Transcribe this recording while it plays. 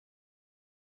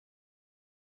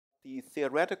the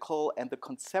theoretical and the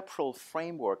conceptual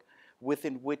framework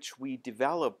within which we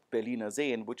develop Berliner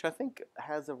Sehen, which I think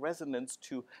has a resonance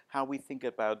to how we think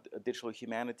about digital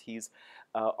humanities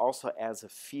also as a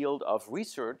field of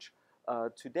research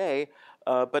today.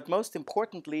 But most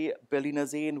importantly, Berliner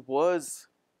Sehen was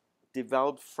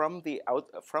developed from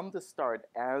the start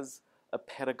as a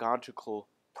pedagogical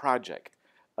project.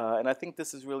 And I think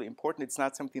this is really important. It's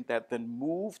not something that then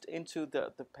moved into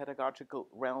the pedagogical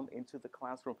realm, into the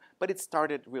classroom, but it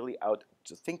started really out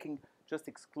just thinking just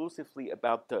exclusively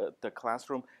about the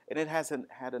classroom. And it has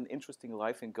had an interesting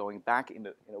life in going back in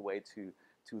a way to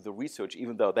the research,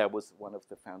 even though that was one of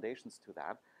the foundations to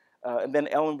that. And then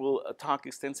Ellen will talk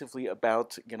extensively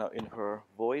about, in her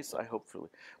voice, I hope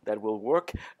that will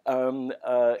work,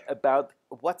 about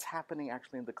what's happening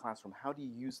actually in the classroom. How do you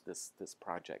use this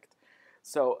project?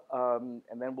 So,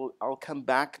 and then I'll come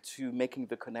back to making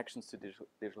the connections to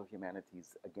digital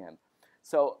humanities again.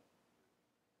 So,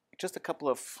 just a couple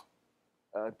of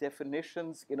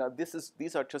definitions.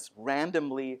 These are just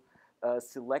randomly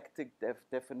selected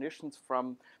definitions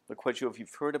from the question of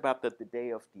you've heard about the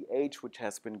Day of the Age, which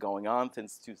has been going on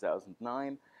since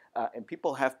 2009. And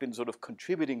people have been sort of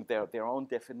contributing their own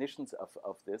definitions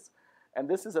of this. And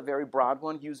this is a very broad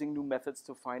one, using new methods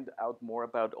to find out more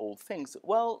about old things.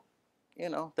 Well,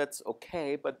 that's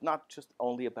okay, but not just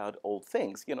only about old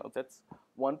things. That's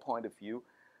one point of view.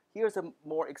 Here's a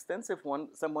more extensive one,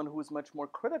 someone who's much more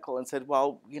critical and said,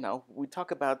 well, we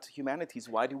talk about humanities.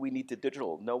 Why do we need the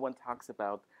digital? No one talks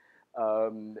about,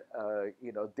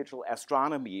 digital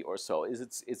astronomy or so.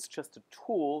 It's just a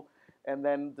tool. And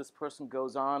then this person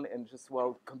goes on and just,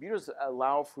 well, computers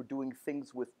allow for doing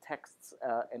things with texts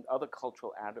and other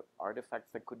cultural artifacts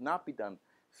that could not be done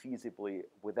feasibly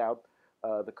without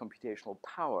the computational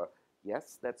power.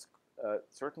 Yes, that's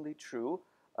certainly true.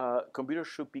 Computers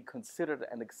should be considered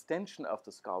an extension of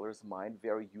the scholar's mind,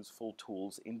 very useful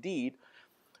tools indeed.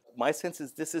 My sense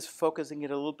is this is focusing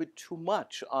it a little bit too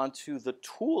much onto the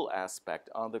tool aspect,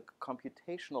 on the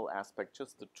computational aspect,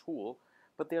 just the tool.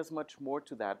 But there's much more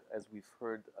to that, as we've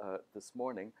heard this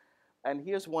morning. And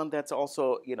here's one that's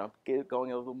also,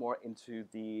 going a little more into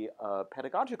the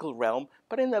pedagogical realm,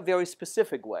 but in a very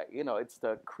specific way. It's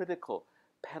the critical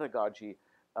pedagogy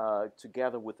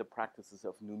together with the practices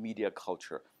of new media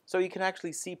culture. So you can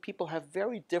actually see people have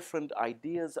very different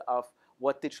ideas of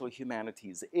what digital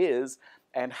humanities is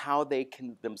and how they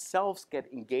can themselves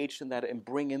get engaged in that and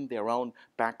bring in their own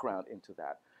background into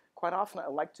that. Quite often, I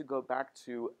like to go back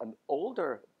to an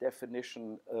older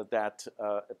definition that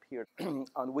appeared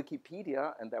on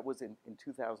Wikipedia, and that was in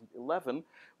 2011.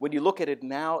 When you look at it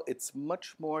now, it's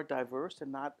much more diverse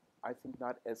and I think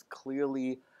not as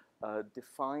clearly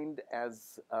defined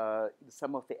as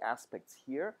some of the aspects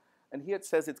here. And here it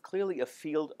says it's clearly a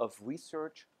field of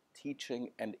research,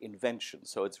 teaching, and invention.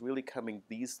 So it's really coming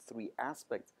these three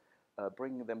aspects,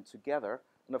 bringing them together.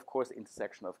 And of course,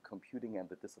 intersection of computing and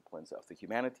the disciplines of the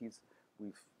humanities.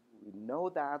 We know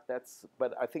that.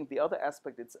 But I think the other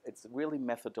aspect, it's really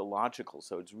methodological.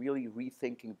 So it's really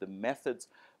rethinking the methods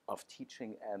of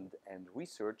teaching and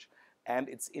research. And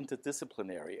it's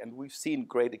interdisciplinary. And we've seen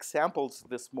great examples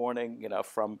this morning,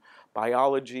 from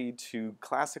biology to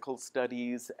classical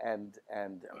studies and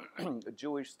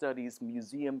Jewish studies,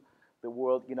 museum, the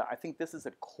world. I think this is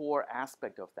a core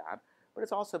aspect of that. But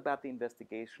it's also about the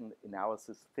investigation,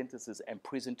 analysis, synthesis, and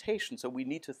presentation. So we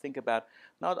need to think about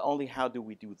not only how do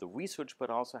we do the research, but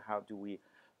also how do we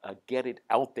get it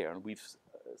out there. And we've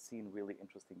seen really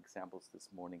interesting examples this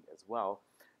morning as well.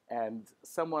 And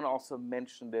someone also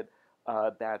mentioned it,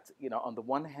 that, on the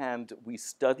one hand, we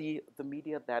study the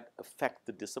media that affect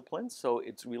the disciplines. So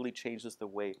it really changes the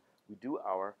way we do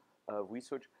our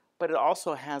research. But it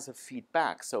also has a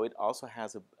feedback. So it also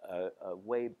has a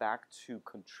way back to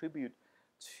contribute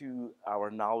to our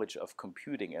knowledge of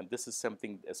computing. And this is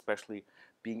something, especially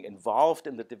being involved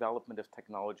in the development of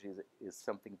technologies, is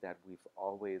something that we've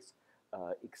always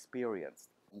experienced.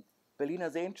 Berliner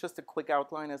Sehen, just a quick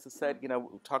outline, as I said,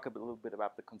 we'll talk a little bit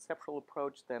about the conceptual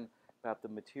approach, then about the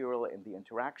material and the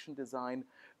interaction design,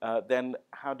 then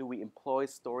how do we employ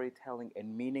storytelling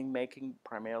and meaning making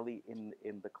primarily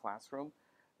in the classroom,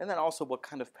 and then also what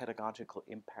kind of pedagogical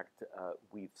impact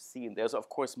we've seen. There's, of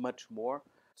course, much more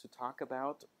to talk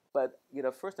about, but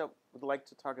first I would like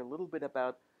to talk a little bit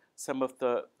about some of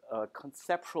the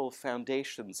conceptual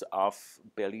foundations of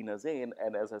Berliner Sehen.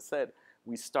 And as I said,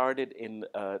 we started in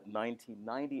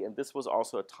 1990, and this was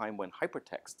also a time when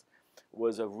hypertext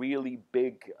was a really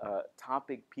big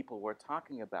topic people were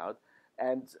talking about.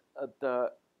 And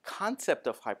the concept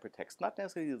of hypertext, not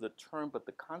necessarily the term, but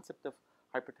the concept of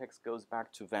hypertext goes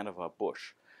back to Vannevar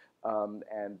Bush.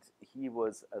 And he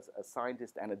was a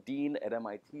scientist and a dean at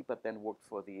MIT, but then worked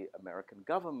for the American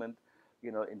government,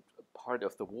 in part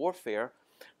of the warfare.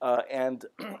 And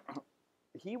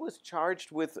he was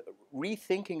charged with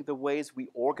rethinking the ways we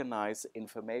organize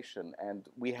information. And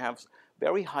we have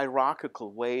very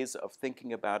hierarchical ways of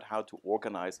thinking about how to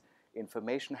organize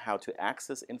information, how to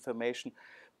access information.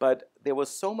 But there was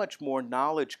so much more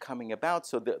knowledge coming about.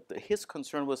 So his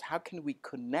concern was, how can we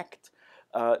connect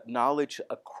knowledge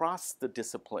across the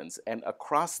disciplines and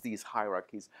across these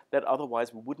hierarchies that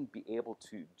otherwise we wouldn't be able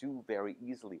to do very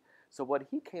easily. So what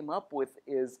he came up with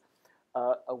is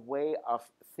a way of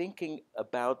thinking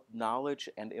about knowledge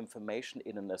and information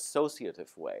in an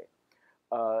associative way.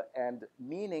 And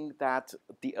meaning that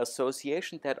the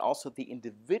association that also the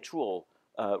individual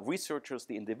researchers,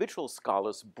 the individual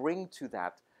scholars bring to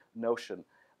that notion.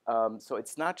 So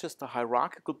it's not just a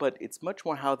hierarchical, but it's much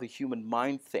more how the human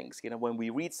mind thinks. When we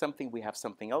read something, we have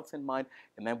something else in mind,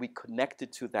 and then we connect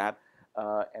it to that,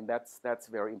 and that's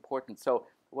very important. So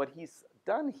what he's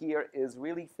done here is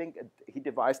really he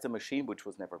devised a machine which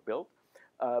was never built,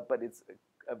 but it's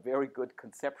a very good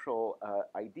conceptual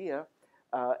idea.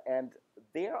 And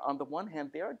there, on the one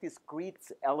hand, there are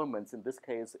discrete elements. In this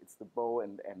case, it's the bow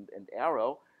and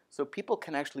arrow. So people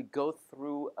can actually go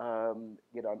through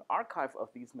an archive of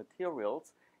these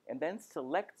materials and then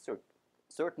select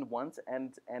certain ones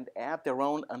and add their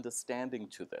own understanding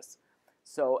to this.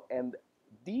 So, and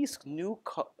these new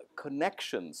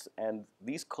connections and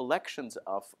these collections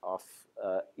of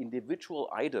individual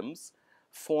items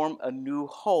form a new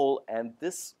whole, and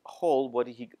this whole, what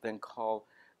he then called,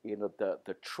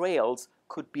 the trails,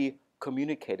 could be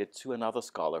communicated to another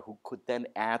scholar who could then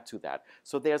add to that.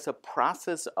 So there's a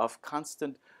process of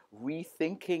constant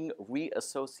rethinking,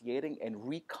 reassociating,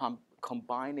 and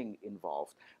combining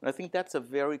involved. And I think that's a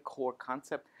very core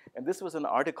concept. And this was an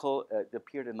article that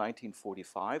appeared in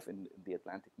 1945 in the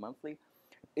Atlantic Monthly,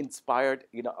 inspired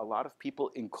a lot of people,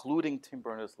 including Tim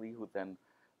Berners-Lee, who then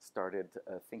started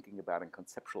thinking about and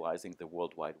conceptualizing the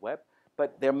World Wide Web.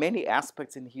 But there are many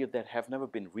aspects in here that have never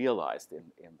been realized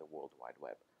in the World Wide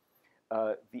Web.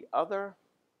 The other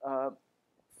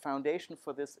foundation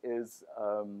for this is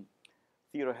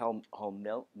Theodore Helm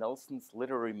Nelson's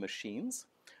literary machines.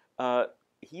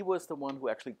 He was the one who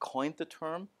actually coined the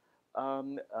term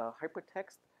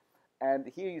hypertext. And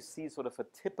here you see sort of a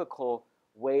typical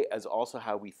way as also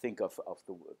how we think of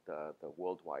the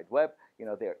World Wide Web.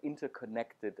 They're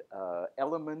interconnected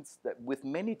elements that with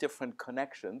many different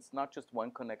connections, not just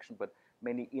one connection, but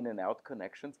many in and out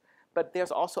connections. But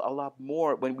there's also a lot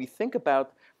more. When we think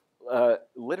about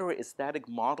literary aesthetic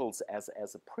models as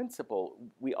a principle,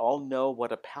 we all know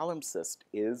what a palimpsest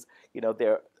is.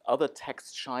 There are other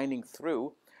texts shining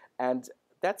through. And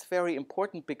that's very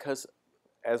important because,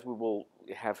 as we will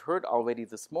have heard already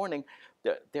this morning,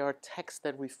 there are texts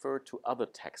that refer to other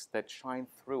texts that shine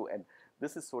through. And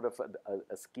this is sort of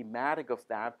a schematic of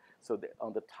that. So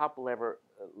on the top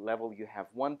level, you have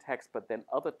one text, but then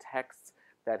other texts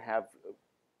that have,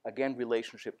 again,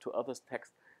 relationship to other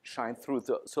texts shine through.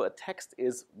 So a text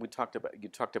is, you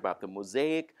talked about the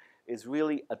mosaic, is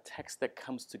really a text that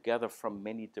comes together from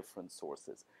many different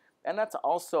sources. And that's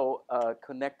also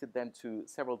connected then to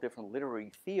several different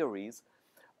literary theories.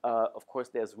 Of course,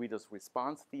 there's reader's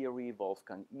response theory,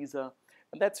 Wolfgang Iser,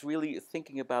 and that's really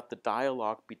thinking about the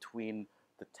dialogue between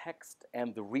the text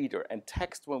and the reader. And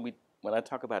text, when I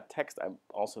talk about text, I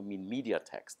also mean media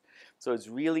text. So it's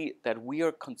really that we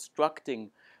are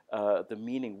constructing the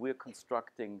meaning, we're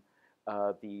constructing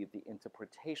the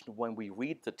interpretation when we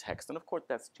read the text. And of course,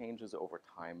 that changes over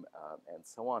time and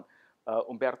so on.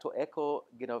 Umberto Eco,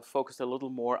 focused a little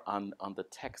more on the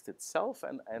text itself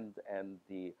and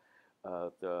the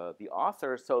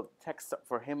author. So texts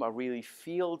for him are really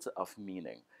fields of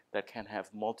meaning that can have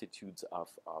multitudes of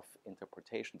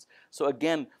interpretations. So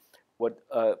again, what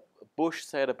Bush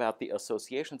said about the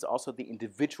associations, also the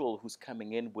individual who's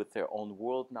coming in with their own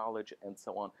world knowledge and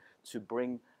so on to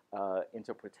bring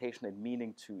interpretation and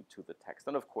meaning to the text.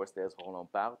 And of course, there's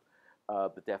Roland Barthes,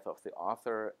 the death of the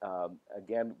author.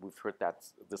 Again, we've heard that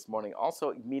this morning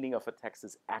also. Meaning of a text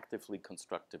is actively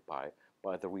constructed by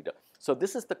the reader. So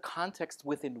this is the context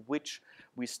within which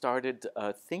we started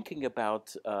thinking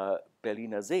about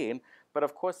Berliner Sehen. But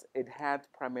of course, it had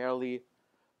primarily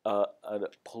a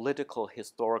political,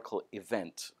 historical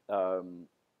event.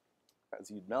 As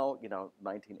you know,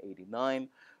 1989,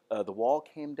 the wall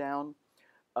came down.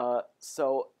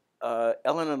 So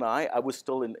Ellen and I was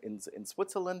still in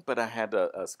Switzerland, but I had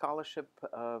a scholarship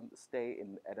stay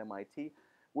at MIT.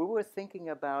 We were thinking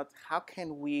about how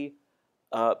can we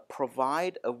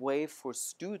provide a way for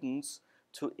students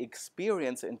to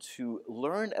experience and to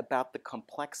learn about the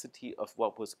complexity of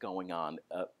what was going on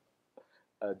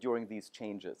during these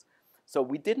changes. So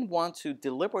we didn't want to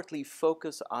deliberately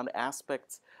focus on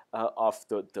aspects of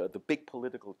the big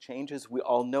political changes. We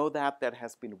all know that. That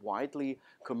has been widely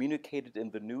communicated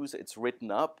in the news. It's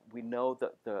written up. We know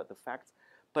the facts.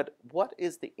 But what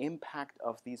is the impact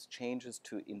of these changes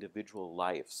to individual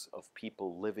lives of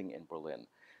people living in Berlin?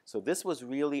 So this was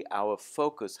really our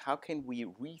focus. How can we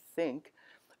rethink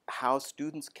how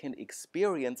students can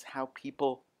experience how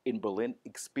people in Berlin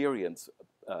experience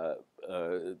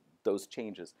those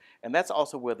changes? And that's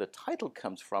also where the title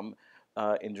comes from.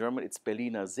 In German, it's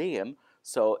Berliner Sehen.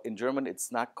 So in German,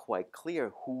 it's not quite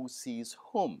clear who sees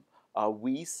whom. Are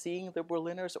we seeing the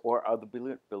Berliners, or are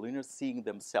the Berliners seeing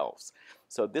themselves?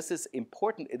 So this is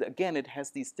important. Again, it has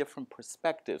these different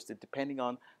perspectives depending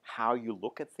on how you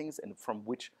look at things and from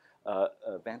which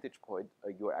vantage point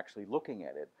you're actually looking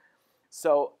at it.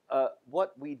 So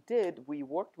what we did, we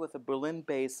worked with a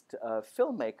Berlin-based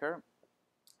filmmaker,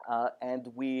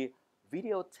 and we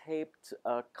videotaped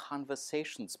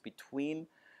conversations between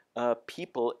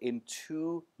people in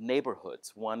two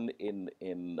neighborhoods, one in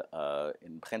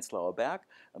Prenzlauer Berg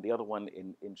and the other one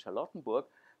in Charlottenburg,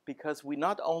 because we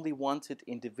not only wanted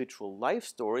individual life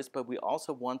stories, but we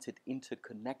also wanted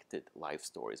interconnected life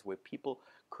stories where people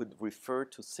could refer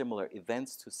to similar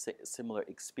events, to similar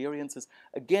experiences,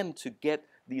 again, to get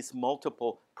these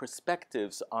multiple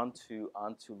perspectives onto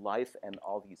life and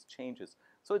all these changes.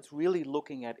 So it's really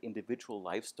looking at individual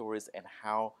life stories and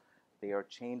how they are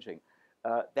changing.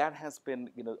 That has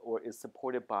been, or is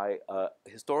supported by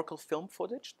historical film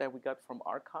footage that we got from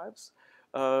archives.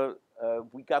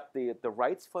 We got the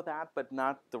rights for that, but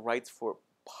not the rights for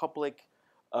public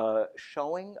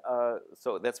showing.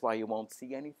 So that's why you won't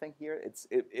see anything here. It's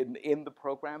in the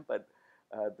program, but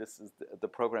this is the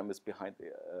program is behind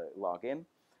the login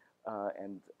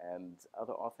and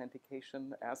other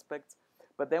authentication aspects.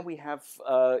 But then we have,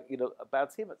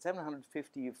 about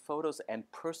 750 photos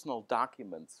and personal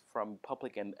documents from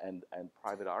public and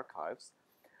private archives.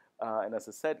 And as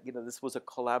I said, this was a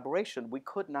collaboration. We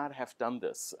could not have done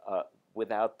this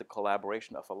without the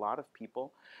collaboration of a lot of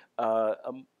people.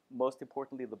 Most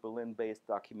importantly, the Berlin-based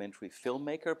documentary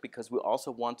filmmaker, because we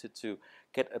also wanted to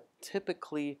get a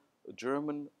typically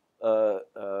German,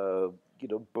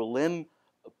 Berlin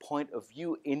point of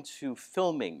view into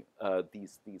filming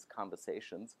these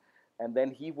conversations. And then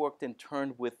he worked in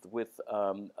turn with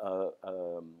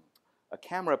a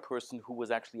camera person who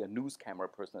was actually a news camera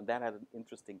person, and that had an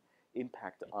interesting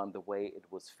impact on the way it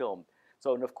was filmed.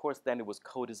 So, and of course, then it was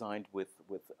co-designed with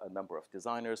a number of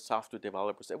designers, software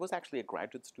developers. It was actually a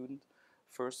graduate student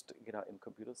first, in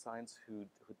computer science who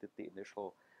did the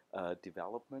initial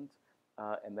development.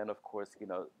 And then, of course,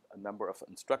 a number of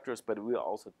instructors, but we were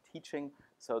also teaching.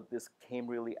 So this came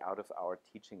really out of our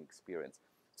teaching experience.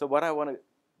 So what I want to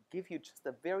give you just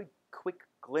a very quick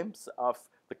glimpse of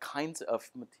the kinds of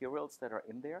materials that are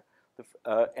in there.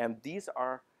 And these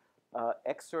are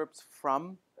excerpts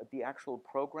from the actual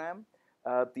program.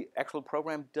 The actual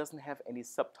program doesn't have any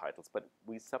subtitles, but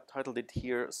we subtitled it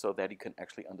here so that you can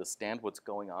actually understand what's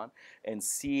going on and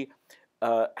see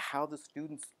how the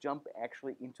students jump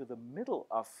actually into the middle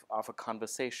of a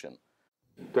conversation.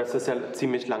 Du hast das ja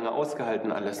ziemlich lange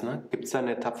ausgehalten alles, ne? Gibt es da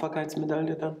eine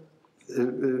Tapferkeitsmedaille dann?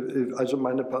 Also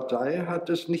meine Partei hat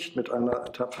es nicht mit einer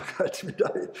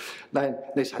Tapferkeitsmedaille. Nein,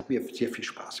 es hat mir sehr viel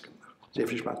Spaß gemacht. Sehr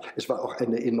viel Spaß. Es war auch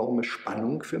eine enorme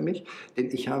Spannung für mich, denn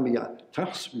ich habe ja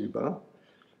tagsüber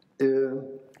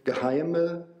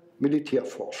geheime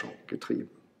Militärforschung getrieben.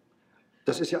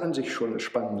 Das ist ja an sich schon eine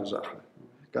spannende Sache.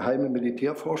 Geheime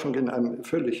Militärforschung in einem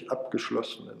völlig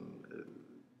abgeschlossenen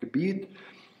Gebiet.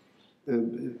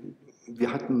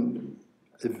 Wir hatten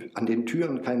an den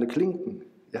Türen keine Klinken.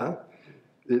 Ja?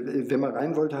 Wenn man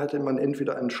rein wollte, hatte man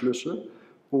entweder einen Schlüssel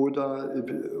oder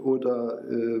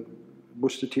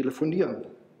musste telefonieren.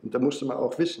 Und da musste man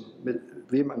auch wissen, mit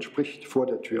wem man spricht vor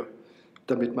der Tür,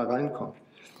 damit man reinkommt.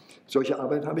 Solche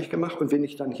Arbeit habe ich gemacht, und wenn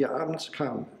ich dann hier abends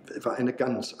kam, war eine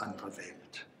ganz andere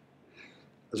Welt.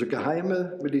 Also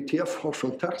geheime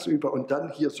Militärforschung tagsüber und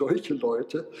dann hier solche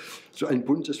Leute, so ein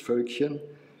buntes Völkchen,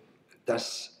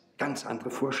 das ganz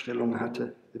andere Vorstellungen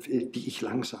hatte, die ich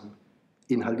langsam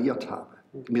inhaliert habe,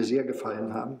 die mir sehr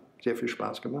gefallen haben, sehr viel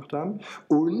Spaß gemacht haben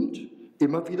und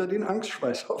immer wieder den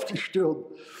Angstschweiß auf die Stirn,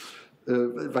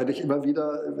 weil ich immer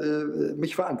wieder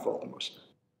mich verantworten musste.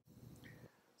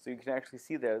 So you can actually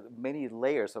see there are many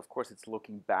layers. Of course, it's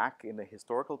looking back in the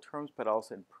historical terms, but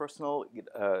also in personal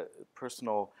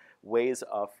ways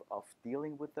of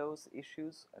dealing with those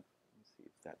issues. Let me see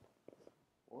if that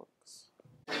works.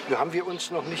 Haben wir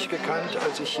uns noch nicht gekannt,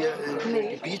 als ich hier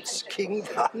Beats King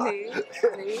war? Nee.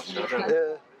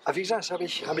 Aber wie gesagt, das habe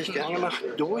ich gern gemacht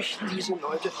durch diese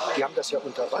Leute, die haben das ja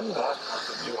unterwandert,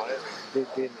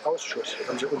 den Ausschuss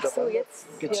haben sie unterwandert,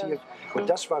 jetzt, gezielt. ja. Und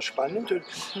das war spannend. Und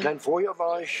nein, vorher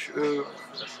war ich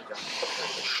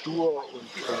stur und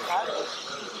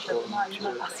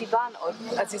Ach, Sie waren,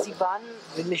 also Sie waren...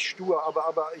 nicht stur,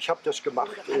 aber ich habe das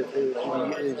gemacht.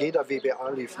 Jeder WBA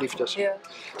lief das. Ja.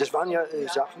 Das waren ja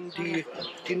Sachen, die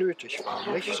nötig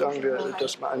waren. Nicht? Sagen wir,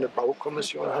 dass man eine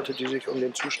Baukommission hatte, die sich um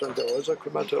den Zustand der Häuser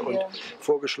kümmerte und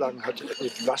vorgeschlagen hat,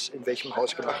 was in welchem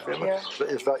Haus gemacht werden muss.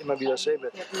 Es war immer wieder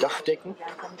dasselbe. Dachdecken,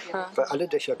 weil alle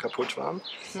Dächer kaputt waren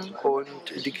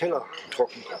und die Keller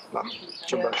trocken machen,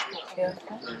 zum Beispiel. Ja.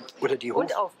 Oder die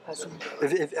Und aufpassen.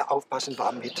 Aufpassen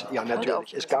war mit, ja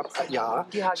natürlich. Es gab, ja.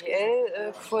 Die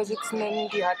HGL-Vorsitzenden,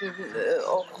 die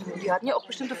hatten ja auch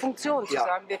bestimmte Funktionen, zu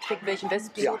sagen, wer kriegt welchen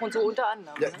Besuch und so unter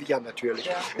anderem. Ja, natürlich.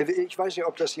 Ja. Ich weiß nicht,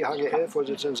 ob das die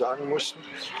HGL-Vorsitzenden sagen mussten.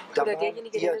 Da Oder waren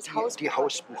derjenige, der das Hausbuch die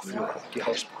Hausbuchführer. Die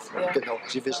Hausbuchführer, Ja. genau,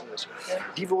 Sie wissen es.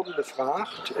 Die wurden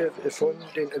befragt von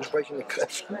den entsprechenden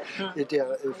Kräften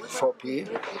der VP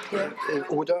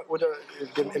oder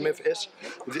dem MFS.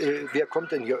 Wer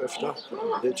kommt denn hier öfter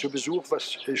zu Besuch?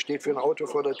 Was steht für ein Auto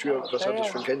vor der Tür? Was hat das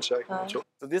für ein Kennzeichen? Und so.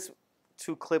 So these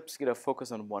two clips,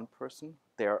 focus on one person.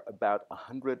 There are about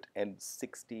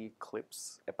 160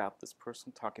 clips about this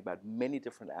person, talking about many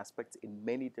different aspects in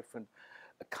many different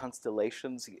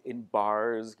constellations, in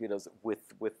bars,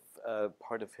 with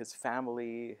part of his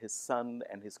family, his son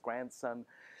and his grandson.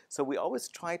 So we always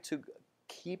try to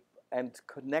keep and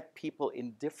connect people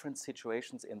in different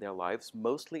situations in their lives,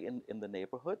 mostly in the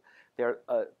neighborhood. There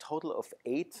are a total of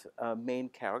 8 main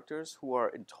characters who are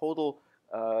in total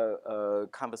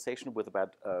conversation with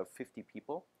about 50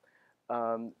 people.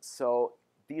 So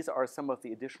these are some of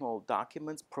the additional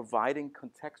documents providing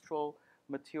contextual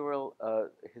material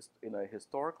in a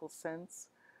historical sense,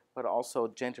 but also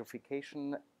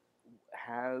gentrification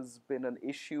has been an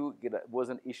issue. It was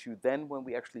an issue then when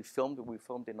we actually filmed. We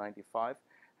filmed in '95.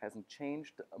 Hasn't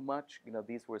changed much.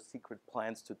 These were secret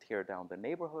plans to tear down the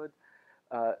neighborhood.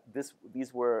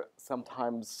 These were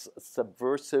sometimes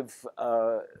subversive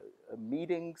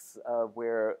meetings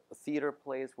where theater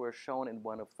plays were shown in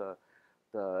one of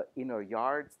the inner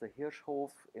yards, the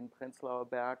Hirschhof in Prenzlauer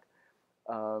Berg.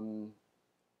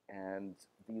 And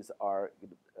these are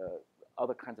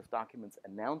other kinds of documents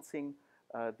announcing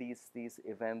these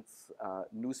events,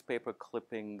 newspaper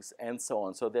clippings, and so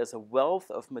on. So there's a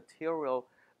wealth of material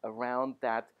around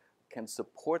that can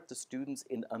support the students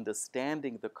in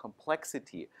understanding the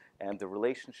complexity and the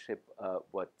relationship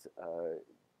what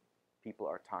people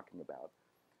are talking about.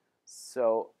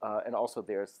 So, and also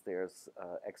there's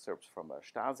excerpts from a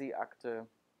Stasi-Akte.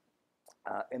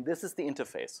 And this is the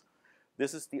interface.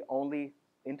 This is the only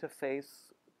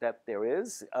interface that there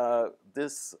is.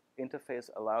 This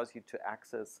interface allows you to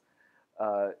access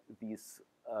these,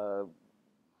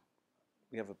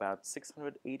 we have about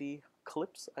 680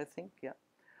 clips, I think, yeah.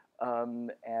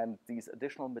 And these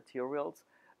additional materials,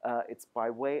 it's by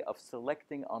way of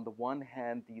selecting on the one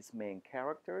hand these main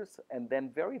characters and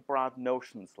then very broad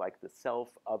notions like the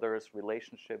self, others,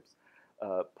 relationships,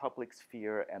 public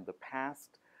sphere, and the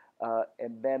past.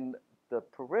 And then the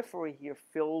periphery here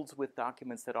fills with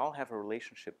documents that all have a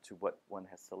relationship to what one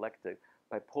has selected.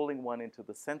 By pulling one into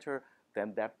the center,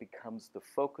 then that becomes the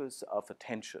focus of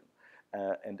attention.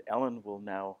 And Ellen will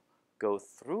now go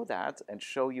through that and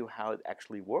show you how it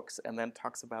actually works, and then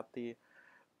talks about the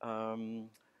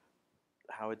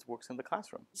how it works in the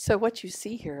classroom. So what you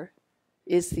see here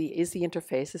is the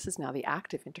interface. This is now the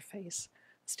active interface.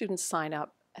 Students sign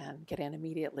up and get in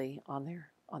immediately on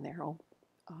their own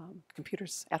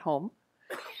computers at home.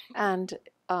 And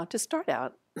to start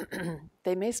out,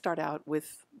 they may start out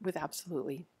with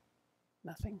absolutely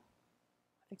nothing.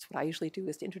 I think what I usually do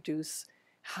is to introduce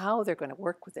how they're going to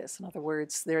work with this. In other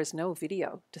words, there's no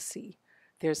video to see.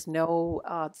 There's no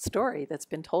story that's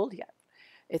been told yet.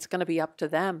 It's going to be up to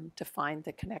them to find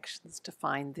the connections, to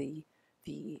find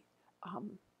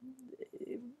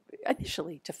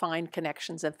initially to find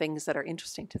connections and things that are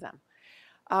interesting to them.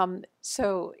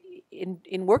 So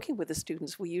in working with the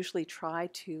students, we usually try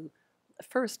to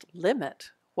first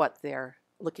limit what they're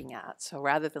looking at. So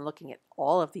rather than looking at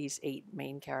all of these 8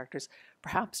 main characters,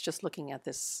 perhaps just looking at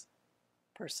this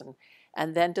person,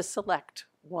 and then to select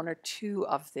 1 or 2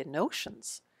 of the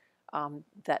notions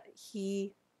that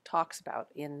he talks about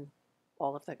in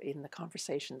the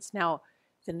conversations. Now,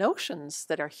 the notions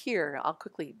that are here, I'll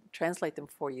quickly translate them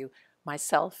for you.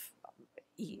 Myself,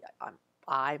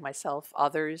 I, myself,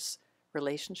 others,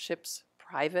 relationships,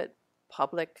 private,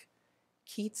 public,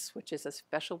 Kiez, which is a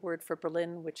special word for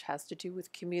Berlin, which has to do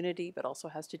with community, but also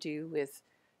has to do with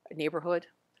neighborhood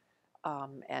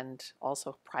and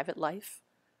also private life.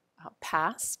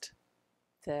 Past,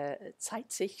 the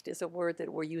Zeitsicht is a word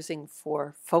that we're using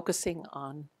for focusing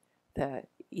on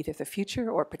either the future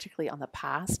or particularly on the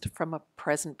past from a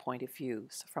present point of view,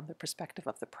 so from the perspective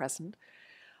of the present.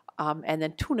 And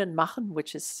then tun und machen,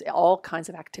 which is all kinds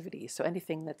of activities, so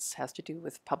anything that has to do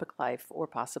with public life or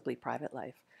possibly private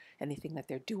life, anything that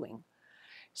they're doing.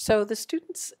 So the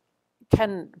students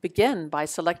can begin by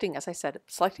selecting, as I said,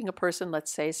 selecting a person,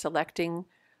 let's say selecting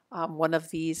one of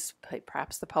these,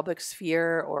 perhaps the public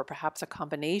sphere or perhaps a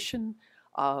combination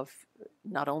of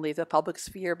not only the public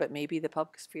sphere, but maybe the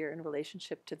public sphere in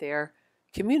relationship to their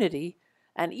community.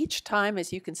 And each time,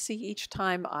 as you can see, each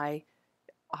time I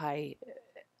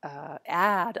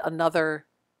add another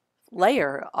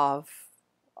layer of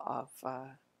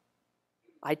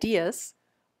ideas,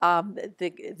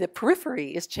 the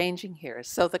periphery is changing here.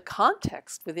 So the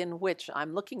context within which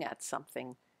I'm looking at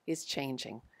something is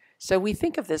changing. So we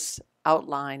think of this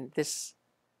outline, this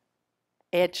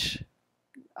edge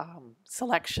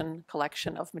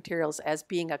collection of materials as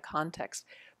being a context,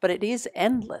 but it is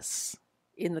endless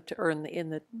in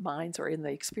the minds or in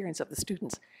the experience of the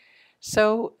students.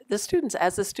 So the students,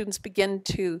 as the students begin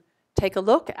to take a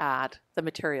look at the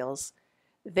materials,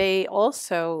 they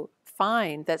also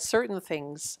find that certain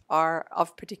things are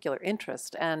of particular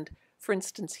interest. And for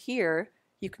instance, here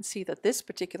you can see that this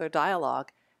particular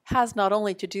dialogue has not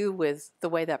only to do with the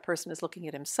way that person is looking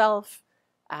at himself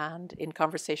and in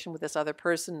conversation with this other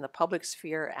person in the public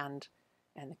sphere and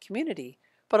the community,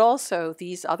 but also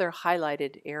these other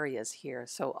highlighted areas here.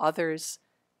 So others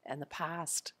and the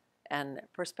past and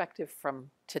perspective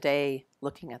from today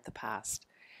looking at the past.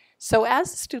 So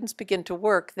as the students begin to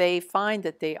work, they find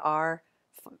that there are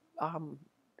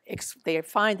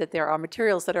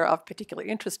materials that are of particular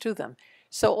interest to them.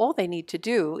 So all they need to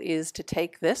do is to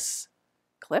take this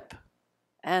clip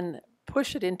and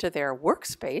push it into their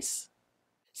workspace.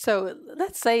 So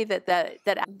let's say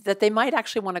that they might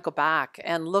actually want to go back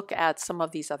and look at some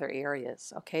of these other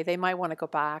areas. Okay, they might want to go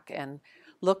back and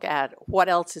look at what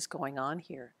else is going on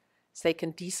here. So they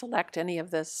can deselect any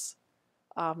of this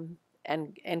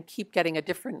and keep getting a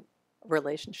different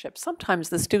relationship. Sometimes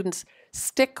the students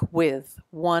stick with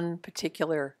one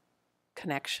particular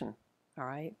connection, all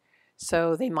right?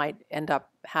 So they might end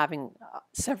up having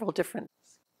several different,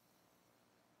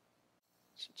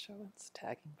 should show it's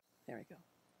tagging, there we go.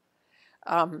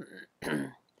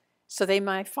 So they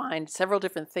might find several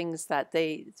different things that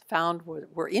they found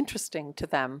were interesting to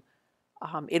them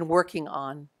in working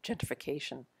on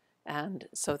gentrification. And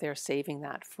so they're saving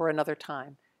that for another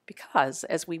time. Because,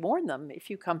 as we warn them, if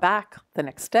you come back the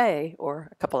next day or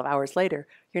a couple of hours later,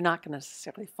 you're not going to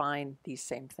necessarily find these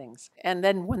same things. And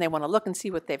then when they want to look and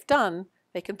see what they've done,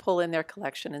 they can pull in their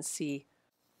collection and see.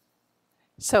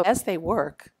 So as they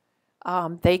work,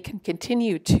 they can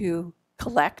continue to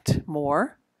collect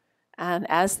more. And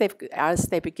as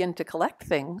they begin to collect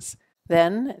things,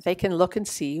 then they can look and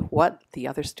see what the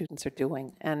other students are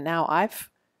doing. And now I've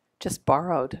just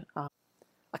borrowed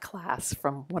a class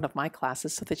from one of my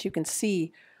classes so that you can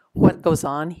see what goes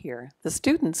on here. The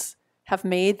students have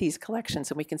made these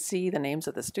collections, and we can see the names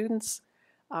of the students.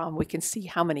 We can see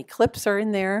how many clips are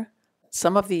in there.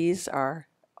 Some of these are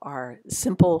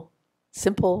simple,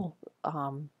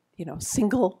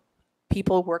 single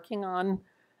people working on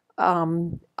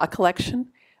a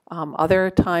collection. Other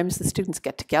times the students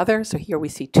get together. So here we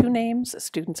see two names. The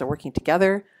students are working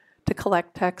together to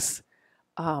collect texts.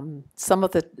 Some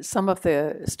of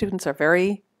the students are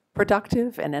very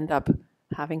productive and end up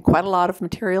having quite a lot of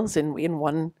materials in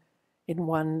one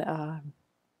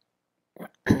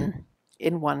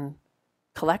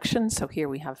collection. So here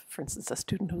we have, for instance, a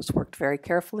student who's worked very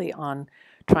carefully on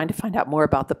trying to find out more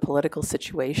about the political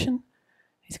situation.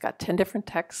 He's got 10 different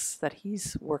texts that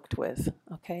he's worked with,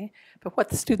 okay? But what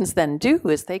the students then do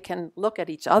is they can look at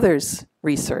each other's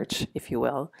research, if you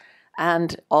will,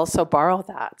 and also borrow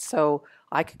that. So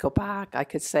I could go back, I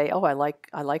could say, oh, I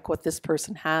like what this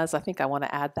person has. I think I want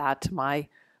to add that to my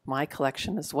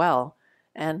collection as well.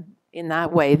 And in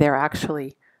that way, they're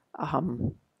actually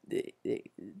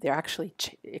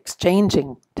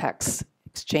exchanging texts,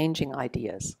 exchanging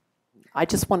ideas. I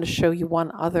just want to show you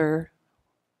one other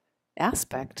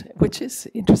aspect, which is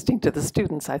interesting to the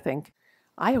students, I think.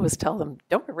 I always tell them,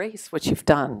 don't erase what you've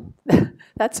done.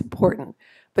 That's important.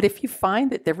 But if you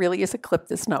find that there really is a clip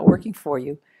that's not working for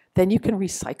you, then you can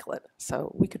recycle it.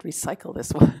 So we could recycle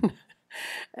this one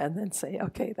and then say,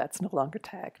 okay, that's no longer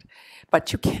tagged.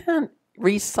 But you can't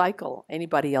recycle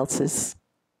anybody else's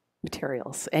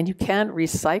materials, and you can't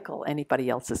recycle anybody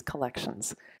else's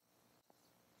collections.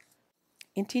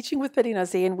 In teaching with Berliner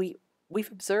Sehen,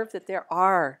 we've observed that there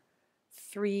are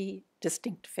 3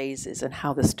 distinct phases in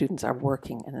how the students are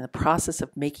working and in the process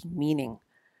of making meaning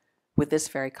with this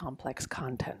very complex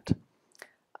content.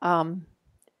 To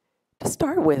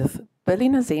start with,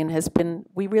 Berliner Sehen has been,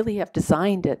 we really have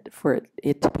designed it for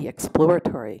it to be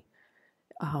exploratory.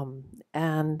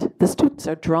 And the students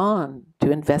are drawn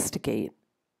to investigate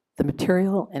the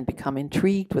material and become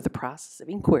intrigued with the process of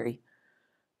inquiry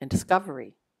and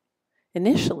discovery.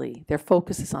 Initially, their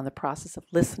focus is on the process of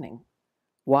listening,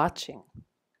 watching,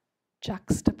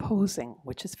 juxtaposing,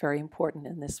 which is very important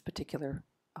in this particular,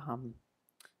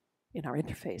 in our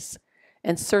interface,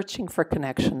 and searching for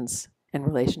connections and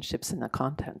relationships in the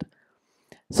content.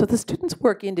 So the students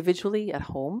work individually at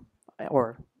home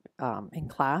or in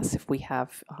class if we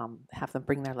have them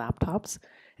bring their laptops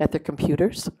at their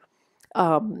computers,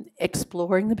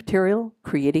 exploring the material,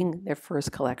 creating their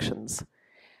first collections.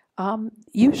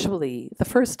 Usually the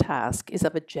first task is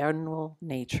of a general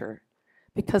nature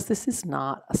because this is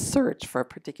not a search for a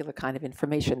particular kind of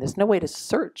information. There's no way to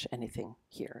search anything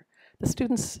here.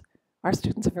 Our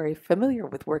students are very familiar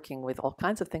with working with all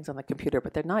kinds of things on the computer,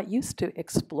 but they're not used to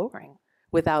exploring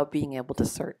without being able to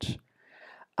search.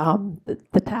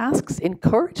 The tasks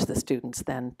encourage the students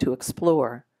then to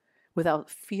explore without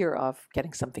fear of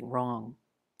getting something wrong.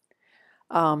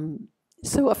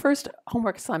 So a first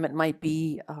homework assignment might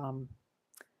be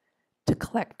to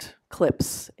collect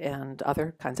clips and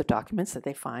other kinds of documents that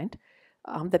they find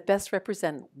that best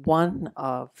represent one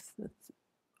of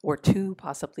or 2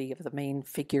 possibly of the main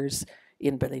figures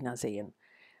in Berliner Sehen.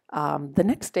 The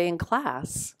next day in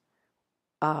class,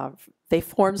 they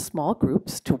form small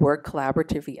groups to work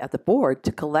collaboratively at the board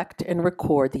to collect and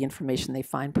record the information they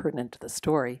find pertinent to the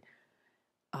story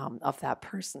of that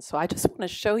person. So I just want to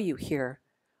show you here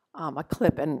a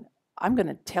clip, and I'm going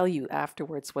to tell you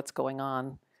afterwards what's going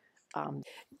on.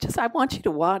 I want you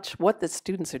to watch what the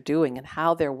students are doing and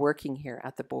how they're working here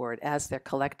at the board as they're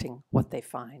collecting what they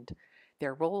find.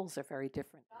 Their roles are very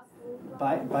different.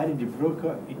 Beide die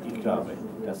Brücke, ich glaube,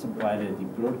 das sind beide die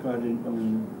Brücke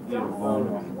in ihrer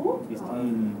Wohnung, ist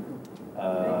in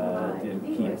der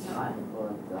Kiez.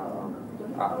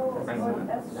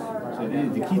 So,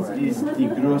 die Kiez ist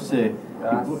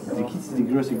die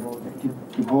große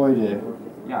Gebäude,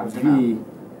 wie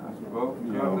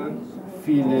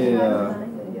viele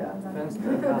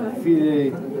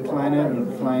kleine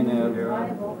und kleine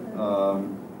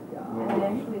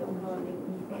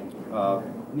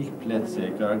nicht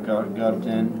Plätze,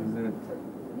 Garten.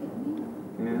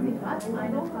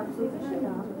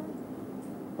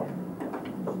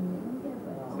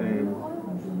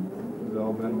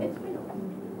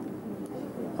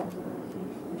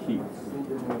 Kiez.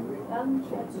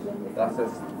 Das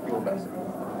ist viel besser.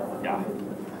 Ja.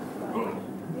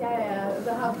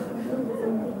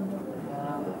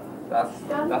 Das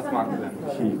macht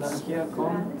Sinn. Kiez. Hier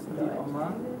kommt die Oma.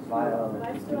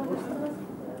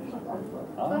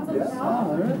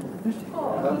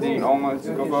 Die Oma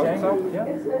ist Geburtstag.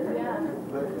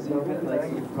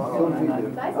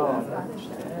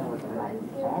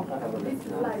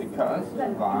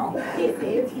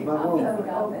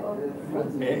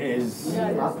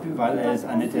 Weil es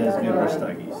Anita's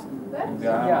Geburtstag ist.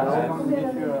 Ja, warum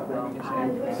nicht für ein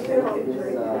Geschenk?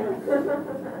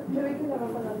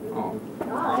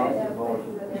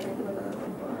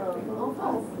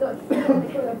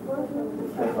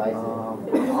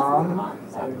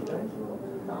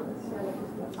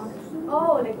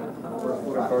 Oh.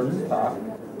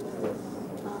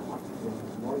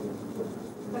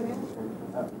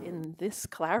 In this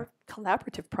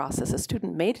collaborative process, a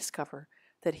student may discover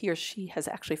that he or she has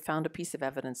actually found a piece of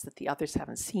evidence that the others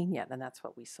haven't seen yet, and that's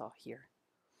what we saw here.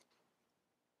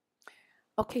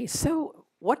 Okay, so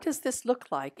what does this look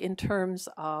like in terms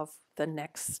of the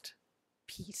next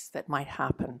piece that might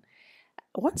happen?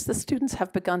 Once the students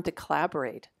have begun to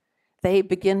collaborate, they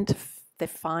begin to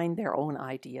find their own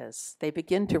ideas. They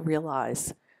begin to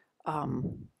realize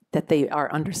that they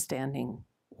are understanding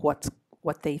what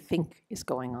they think is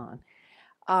going on.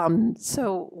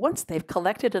 So once they've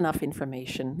collected enough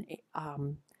information,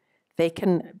 they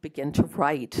can begin to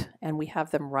write, and we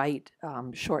have them write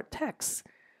short texts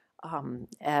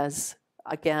as,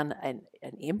 again, an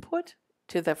input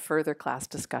to the further class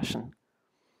discussion.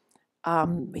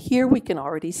 Here we can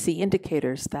already see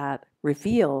indicators that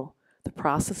reveal the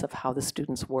process of how the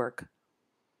students work.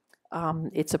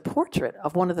 It's a portrait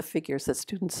of one of the figures that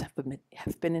students have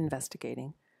been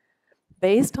investigating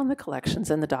based on the collections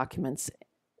and the documents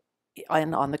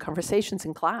and on the conversations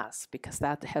in class, because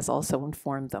that has also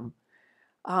informed them.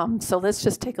 So let's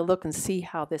just take a look and see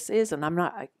how this is. And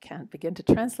I can't begin to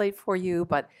translate for you,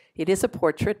 but it is a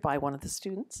portrait by one of the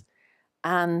students.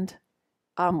 And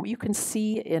you can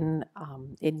see in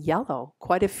yellow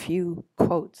quite a few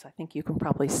quotes. I think you can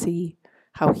probably see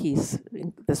how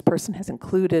this person has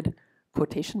included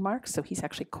quotation marks. So he's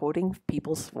actually quoting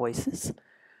people's voices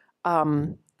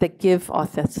that give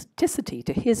authenticity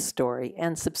to his story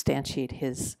and substantiate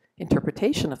his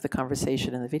interpretation of the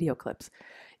conversation in the video clips.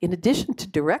 In addition to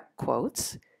direct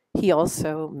quotes, he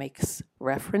also makes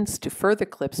reference to further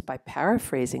clips by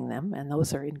paraphrasing them, and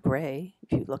those are in gray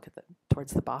if you look at them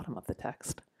towards the bottom of the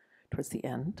text, towards the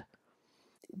end.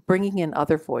 Bringing in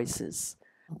other voices.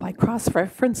 By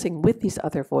cross-referencing with these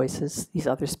other voices, these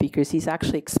other speakers, he's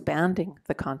actually expanding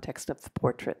the context of the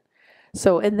portrait.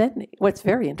 So, and then what's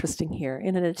very interesting here,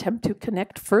 in an attempt to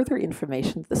connect further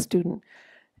information the student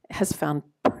has found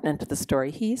pertinent to the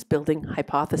story, he's building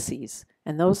hypotheses,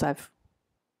 and those I've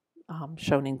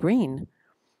shown in green,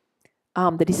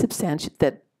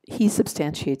 that he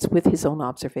substantiates with his own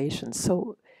observations.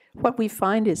 So what we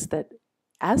find is that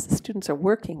as the students are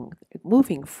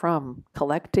moving from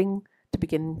collecting to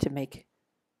beginning to make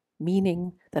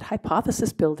meaning, that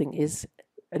hypothesis building is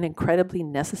an incredibly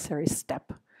necessary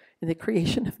step in the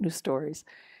creation of new stories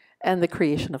and the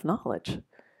creation of knowledge.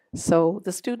 So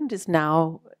the student is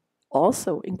now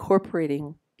also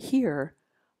incorporating here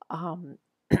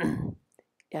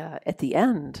at the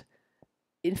end,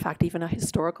 in fact, even a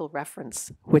historical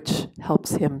reference, which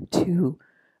helps him to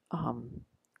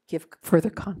give further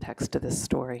context to this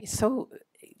story. So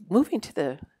moving to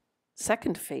the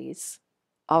second phase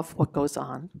of what goes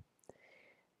on.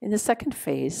 In the second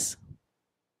phase,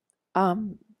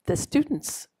 the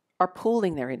students are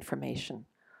pooling their information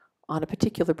on a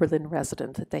particular Berlin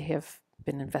resident that they have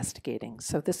been investigating.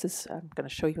 So this is, I'm going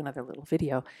to show you another little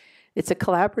video. It's a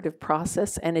collaborative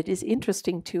process, and it is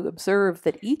interesting to observe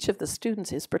that each of the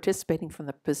students is participating from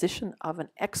the position of an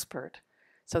expert.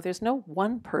 So there's no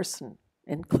one person,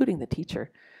 including the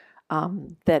teacher,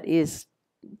 that is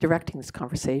directing this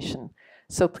conversation.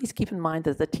 So please keep in mind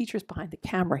that the teacher's behind the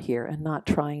camera here and not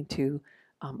trying to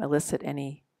elicit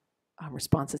any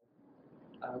responses.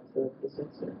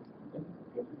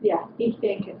 Ja, ich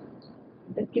denke.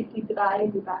 Es gibt die drei,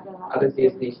 die beide haben. Aber sie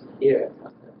ist nicht hier.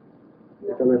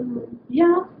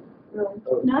 Ja.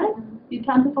 Nein? Die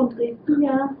Tante von Dresden,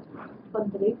 ja.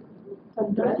 Von Dresden.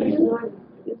 Von Dresden.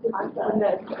 Es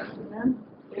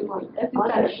ist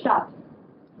eine Stadt.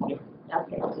 Ja,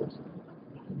 okay.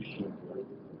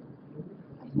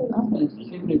 Es ist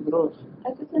ziemlich groß.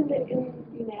 Es ist in der Nähe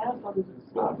von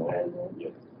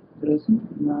Dresden?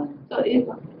 Nein. So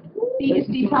ist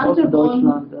die Tante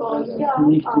von ja,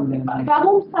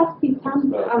 warum sagt die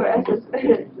Tante? Aber es ist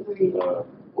wie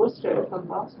Oster von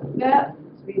Boston. Ja,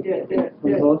 wie der diese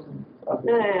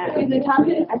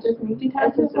Tante ist nicht die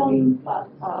Tante von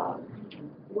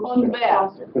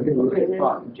wer?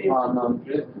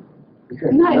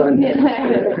 Nein.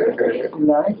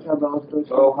 Vielleicht, aber aus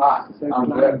Deutschland. Oha,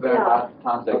 wer hat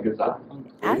Tante gesagt?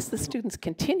 As the students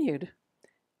continued,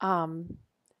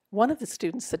 one of the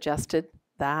students suggested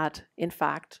that, in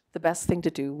fact, the best thing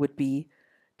to do would be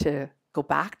to go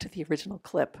back to the original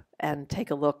clip and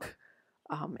take a look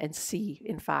and see,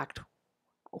 in fact,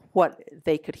 what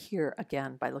they could hear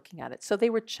again by looking at it. So they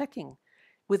were checking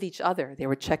with each other. They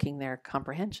were checking their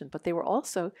comprehension, but they were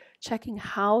also checking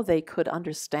how they could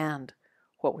understand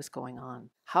what was going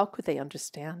on. How could they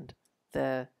understand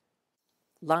the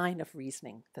line of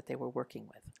reasoning that they were working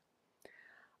with?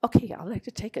 Okay, I'd like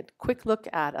to take a quick look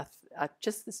at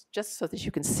just so that you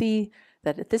can see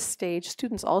that at this stage,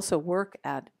 students also work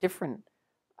at different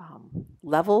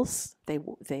levels.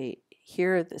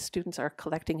 Here the students are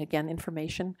collecting, again,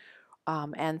 information,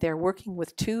 and they're working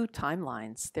with two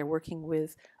timelines. They're working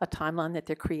with a timeline that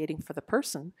they're creating for the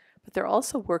person, but they're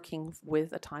also working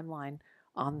with a timeline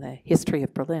on the history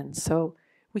of Berlin. So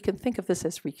we can think of this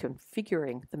as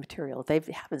reconfiguring the material. They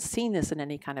haven't seen this in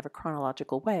any kind of a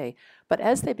chronological way, but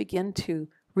as they begin to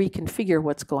reconfigure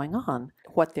what's going on,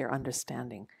 what they're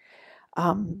understanding.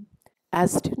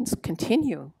 As students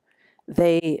continue,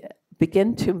 they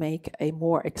begin to make a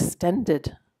more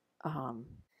extended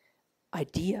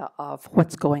idea of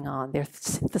what's going on. They're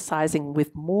synthesizing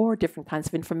with more different kinds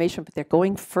of information, but they're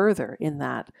going further in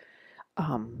that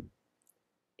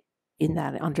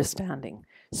understanding.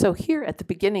 So here at the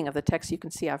beginning of the text, you can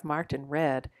see I've marked in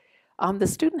red, the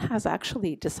student has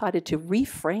actually decided to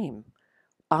reframe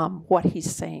what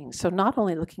he's saying. So not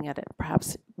only looking at it,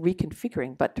 perhaps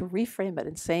reconfiguring, but to reframe it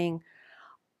and saying,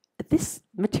 this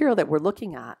material that we're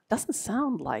looking at doesn't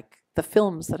sound like the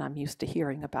films that I'm used to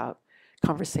hearing about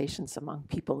conversations among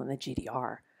people in the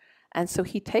GDR. And so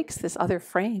he takes this other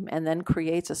frame and then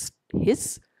creates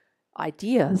his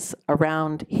ideas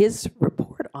around his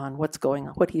report on what's going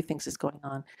on, what he thinks is going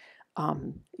on,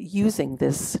 using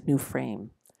this new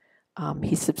frame.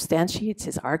 He substantiates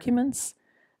his arguments,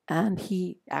 and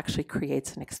he actually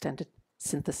creates an extended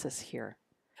synthesis here.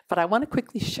 But I want to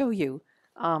quickly show you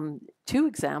two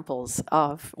examples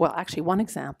of, well, actually one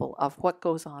example of what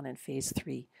goes on in phase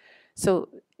 3. So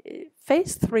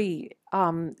phase 3,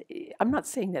 I'm not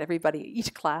saying that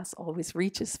each class always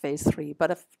reaches phase 3,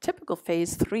 but a typical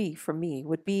phase 3 for me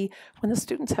would be when the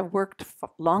students have worked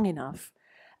long enough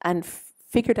and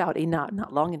figured out enough,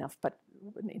 not long enough, but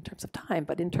in terms of time,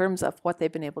 but in terms of what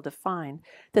they've been able to find,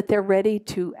 that they're ready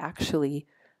to actually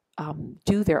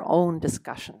do their own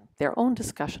discussion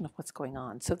of what's going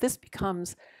on. So this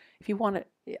becomes, if you want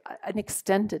an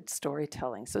extended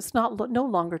storytelling. So it's no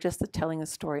longer just the telling a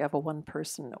story of a one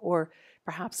person or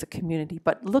perhaps a community,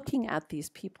 but looking at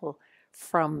these people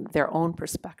from their own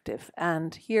perspective.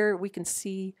 And here we can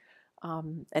see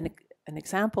an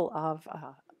example of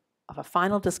a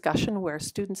final discussion where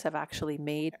students have actually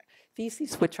made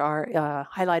theses, which are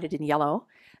highlighted in yellow,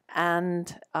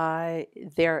 and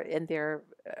they're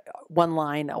one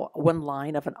line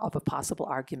of a possible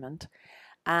argument.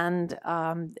 And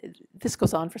this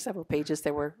goes on for several pages.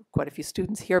 There were quite a few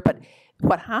students here, but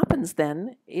what happens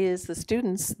then is the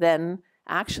students then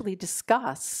actually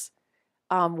discuss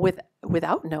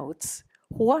without notes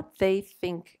what they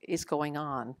think is going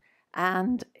on.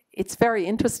 And it's very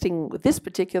interesting. This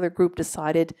particular group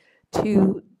decided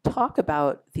to talk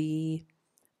about the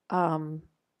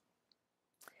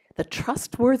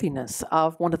trustworthiness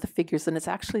of one of the figures, and it's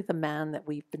actually the man that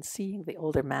we've been seeing, the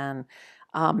older man,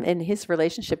 and his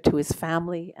relationship to his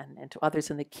family and to others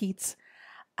in the Keats,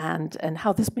 and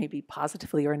how this may be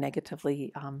positively or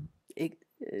negatively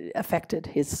affected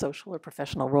his social or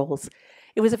professional roles.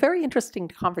 It was a very interesting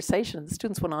conversation. The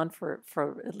students went on for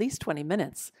at least 20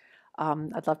 minutes.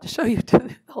 I'd love to show you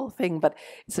the whole thing, but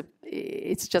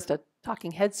it's just a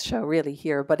talking heads show really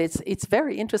here. But it's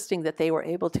very interesting that they were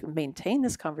able to maintain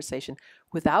this conversation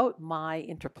without my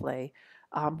interplay,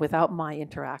 without my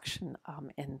interaction,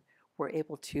 and were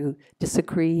able to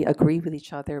disagree, agree with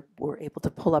each other, were able to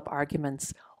pull up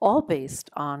arguments, all based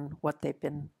on what they've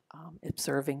been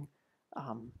observing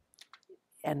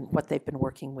and what they've been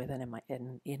working with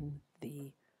in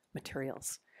the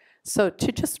materials. So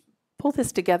to just pull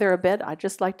this together a bit, I'd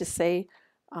just like to say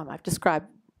I've described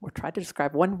or tried to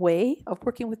describe one way of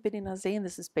working with Bedina Zain.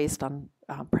 This is based on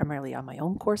primarily on my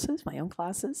own courses, my own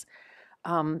classes.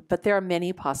 But there are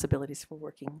many possibilities for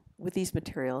working with these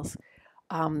materials,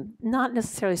 not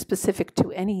necessarily specific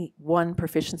to any one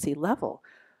proficiency level.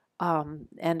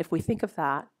 And if we think of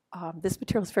that, this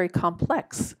material is very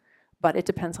complex, but it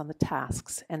depends on the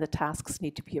tasks, and the tasks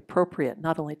need to be appropriate,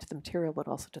 not only to the material, but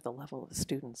also to the level of the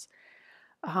students.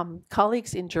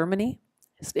 Colleagues in Germany,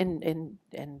 in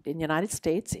the United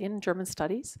States, in German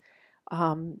studies,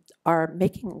 are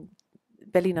making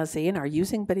Bedina Zain, are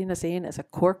using Bedina Zain as a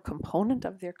core component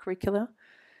of their curricula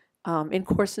in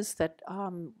courses that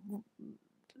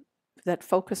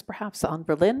focus perhaps on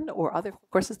Berlin, or other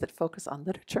courses that focus on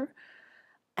literature,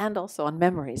 and also on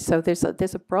memory. So there's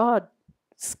a broad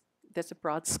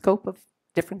scope of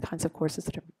different kinds of courses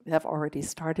that have already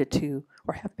started to,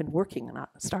 or have been working, not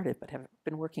started, but have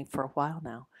been working for a while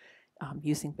now,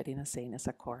 using Bedina Zain as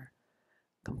a core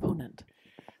component.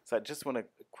 So I just want to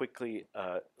quickly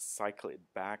cycle it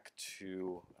back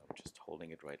to, I'm just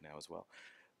holding it right now as well,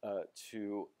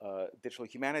 to Digital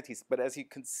Humanities. But as you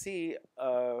can see,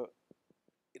 the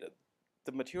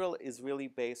material is really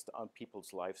based on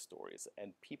people's life stories,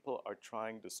 and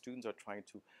the students are trying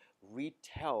to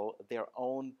retell their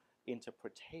own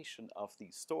interpretation of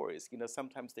these stories.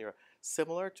 Sometimes they're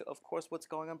similar to, of course, what's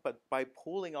going on, but by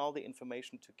pooling all the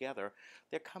information together,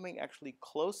 they're coming actually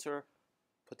closer,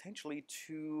 potentially,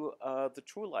 to the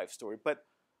true life story. But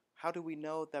how do we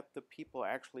know that the people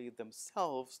actually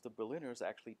themselves, the Berliners,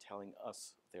 actually telling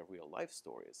us their real life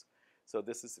stories? So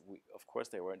this is, of course,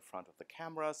 they were in front of the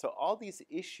camera. So all these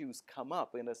issues come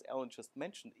up, and as Ellen just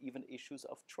mentioned, even issues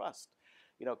of trust.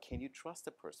 Can you trust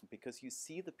a person? Because you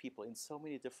see the people in so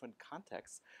many different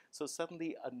contexts. So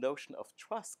suddenly a notion of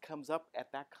trust comes up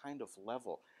at that kind of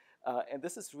level. And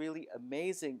this is really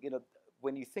amazing.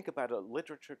 When you think about a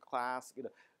literature class,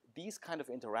 these kind of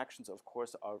interactions, of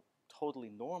course, are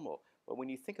totally normal. But when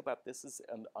you think about this is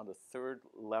on the third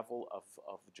level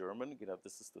of German,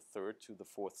 this is the third to the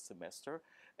fourth semester,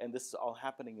 and this is all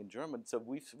happening in German. So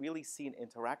we've really seen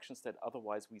interactions that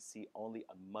otherwise we see only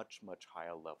on much, much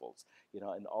higher levels,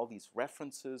 and all these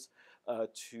references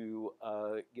to,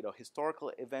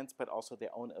 historical events, but also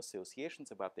their own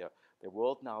associations about their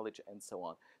world knowledge and so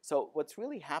on. So what's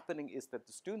really happening is that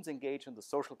the students engage in the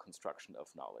social construction of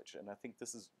knowledge. And I think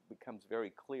this becomes very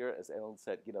clear, as Ellen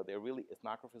said, they're really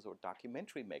ethnographers or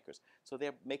documentary makers. So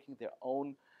they're making their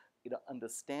own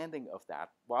understanding of that,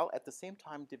 while at the same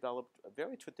time developed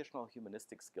very traditional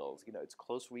humanistic skills. It's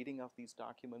close reading of these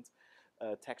documents,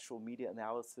 textual media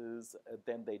analysis,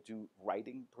 then they do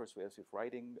writing, persuasive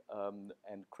writing,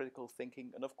 and critical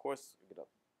thinking, and of course,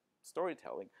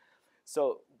 storytelling.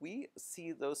 So we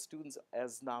see those students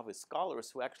as novice scholars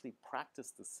who actually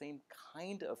practice the same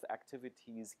kind of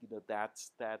activities, that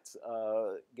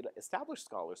established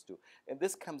scholars do. And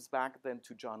this comes back then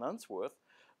to John Unsworth,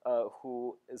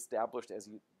 who established, as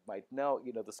you might know,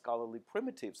 the scholarly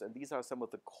primitives. And these are some of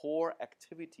the core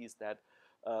activities that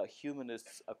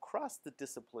humanists across the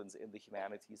disciplines in the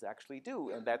humanities actually do.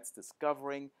 And that's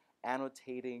discovering,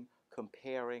 annotating,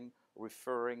 comparing,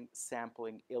 referring,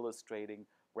 sampling, illustrating,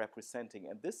 representing.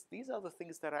 And these are the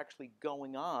things that are actually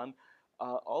going on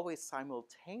always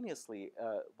simultaneously,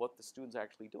 what the students are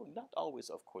actually doing. Not always,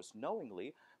 of course,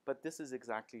 knowingly, but this is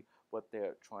exactly what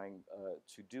they're trying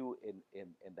to do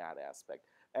in that aspect.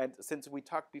 And since we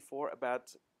talked before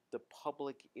about the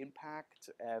public impact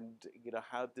and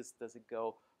how does it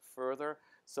go further,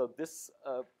 so this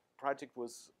project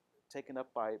was taken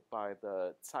up by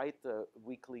the Zeit, the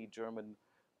weekly German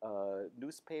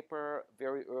newspaper,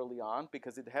 very early on,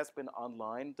 because it has been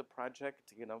online, the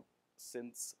project,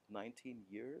 since 19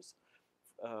 years,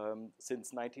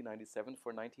 since 1997,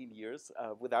 for 19 years,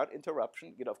 without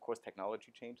interruption. Of course,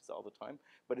 technology changes all the time,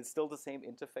 but it's still the same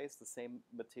interface, the same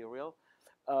material.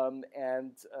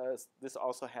 This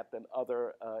also had then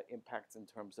other impacts in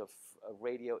terms of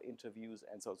radio interviews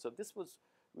and so on. So this was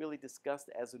really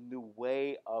discussed as a new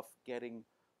way of getting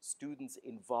students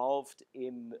involved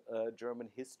in German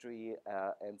history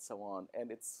and so on.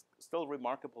 And it's still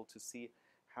remarkable to see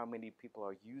how many people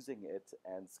are using it.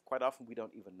 And quite often we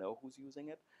don't even know who's using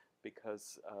it,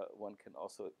 because one can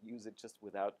also use it just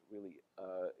without really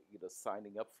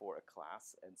signing up for a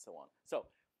class and so on. So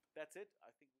that's it.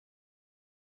 I think.